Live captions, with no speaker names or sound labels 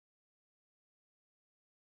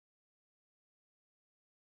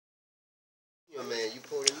my man. You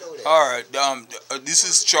supposed to know that. Alright, this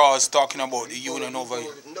is Charles talking about the union over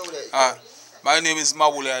here. My name is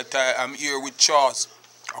Mawoolyi. I'm here with Charles,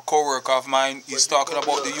 a co-worker of mine. He's talking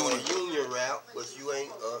about the union. Union route, but you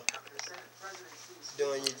ain't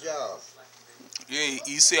doing your job. Yeah,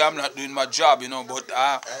 he say I'm not doing my job, you know, but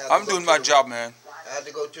I'm doing my job, man. I had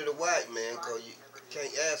to go to the white man because you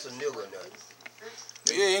can't ask a nigga nothing.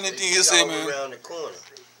 Yeah, anything you say, man. Around the corner.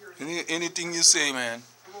 Anything you say, man.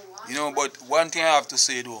 You know, but one thing I have to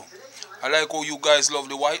say, though. I like how you guys love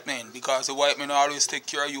the white man because the white man always take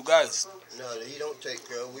care of you guys. No, he don't take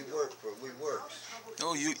care of. We work.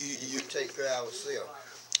 No, you take care of ourselves.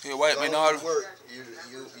 Yeah, white man always work.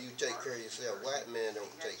 You take care of yourself. White man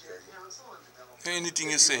don't take care of you. Anything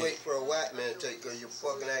you say. Wait for a white man to take care of you.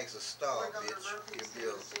 Fucking ask a star, bitch. You'd be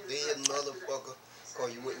a dead motherfucker,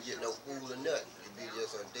 cause you wouldn't get no food or nothing. You'd be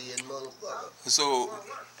just a dead motherfucker.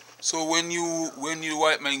 So when you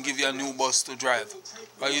white man give you a new bus to drive,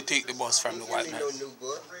 why you take the bus from the white man? No new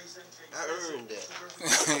bus. I earned that.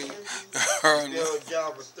 Earned you been on a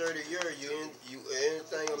job for 30 years.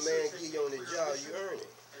 Anything a man give you on the job, you earn it.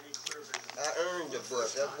 I earned the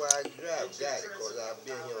bus. That's why I got it, because I've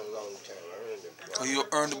been here a long time. I earned the bus. So you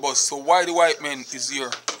earned the bus. So why the white man is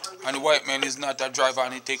here and the white man is not a driver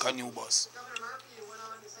and he take a new bus?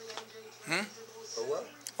 For what?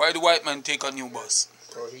 Why the white man take a new bus?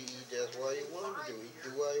 Because he does what he want to do. He do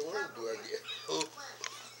what he want to do, I guess.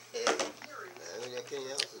 I can't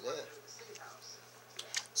answer that.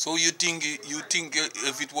 So you think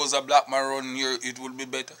if it was a black man running here, it would be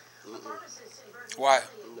better? Why?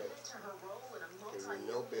 No. It would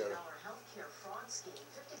no better.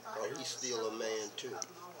 Oh, he's still a man too.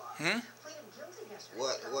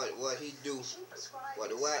 What he do, what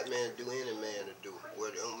the white man do, any man to do.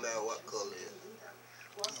 It don't matter what color it is.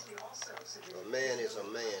 A man is a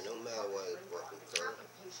man, no matter what his fucking color.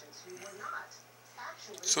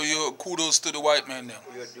 So you kudos to the white man then?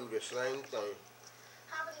 You'll do the same thing.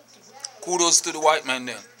 Kudos to the white man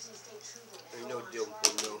then? Ain't no difference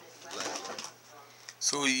from no black man.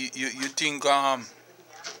 So you think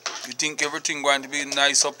everything going to be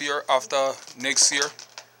nice up here after next year?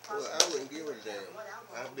 Well, I wouldn't give a damn.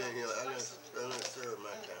 I've been here, I done served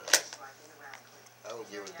my time. I don't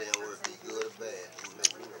give a damn whether it be good or bad. It don't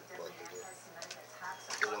make me no fucking difference.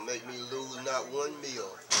 It don't make me lose not one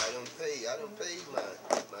meal. I don't pay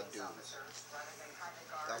my dues.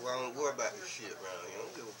 That's why I don't worry about this shit around here. I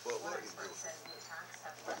don't give a fuck what you do.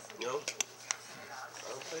 You know? I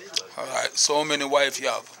don't pay my dues. Alright, so how many wives you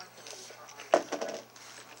have?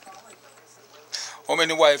 How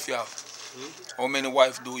many wives you have? How many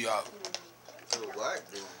wives do you have?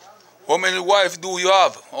 How many wives do you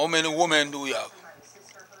have? How many women do you have?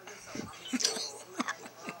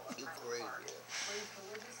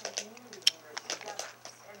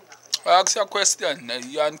 I ask you a question.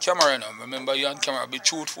 You're on camera now. Remember, you're on camera. Be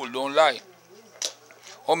truthful. Don't lie.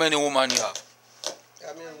 How many women you have?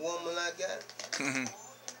 How many women I got? I ain't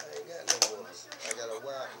got no woman. I got a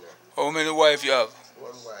wife now. How many wives you have?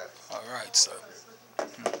 One wife. All right, sir.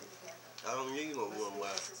 I don't need no one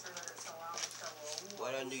wife.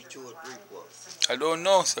 What I need 2 or 3 for? I don't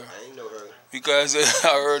know, sir. I ain't know her. Because I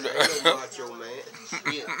heard her. I ain't no macho man.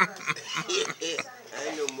 Shit. I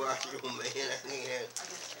ain't no macho man. I ain't had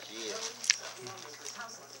shit.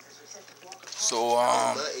 So,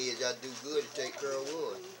 at my age, I do good to take care of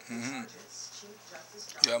one.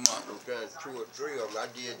 Yeah, man. I'm trying 2 or 3 of them. I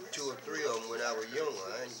did 2 or 3 of them when I was younger.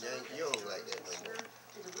 I ain't young like that no more.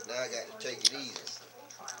 Now I got to take it easy.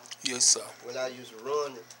 Yes, sir. When I used to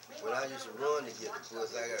run to get the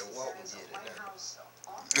bus, I got to walk and get it now.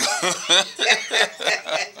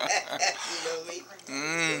 You know what I mean? So,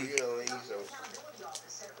 you know what I mean? So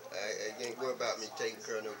I can't go about me taking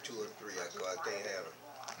care of no 2 or 3. I can't have them.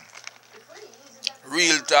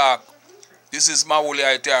 Real talk. This is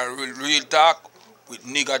Mawoolyi Real talk with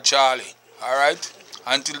Nigger Charley. Alright?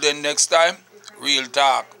 Until then, next time, real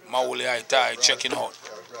talk. Mawoolyi checking out.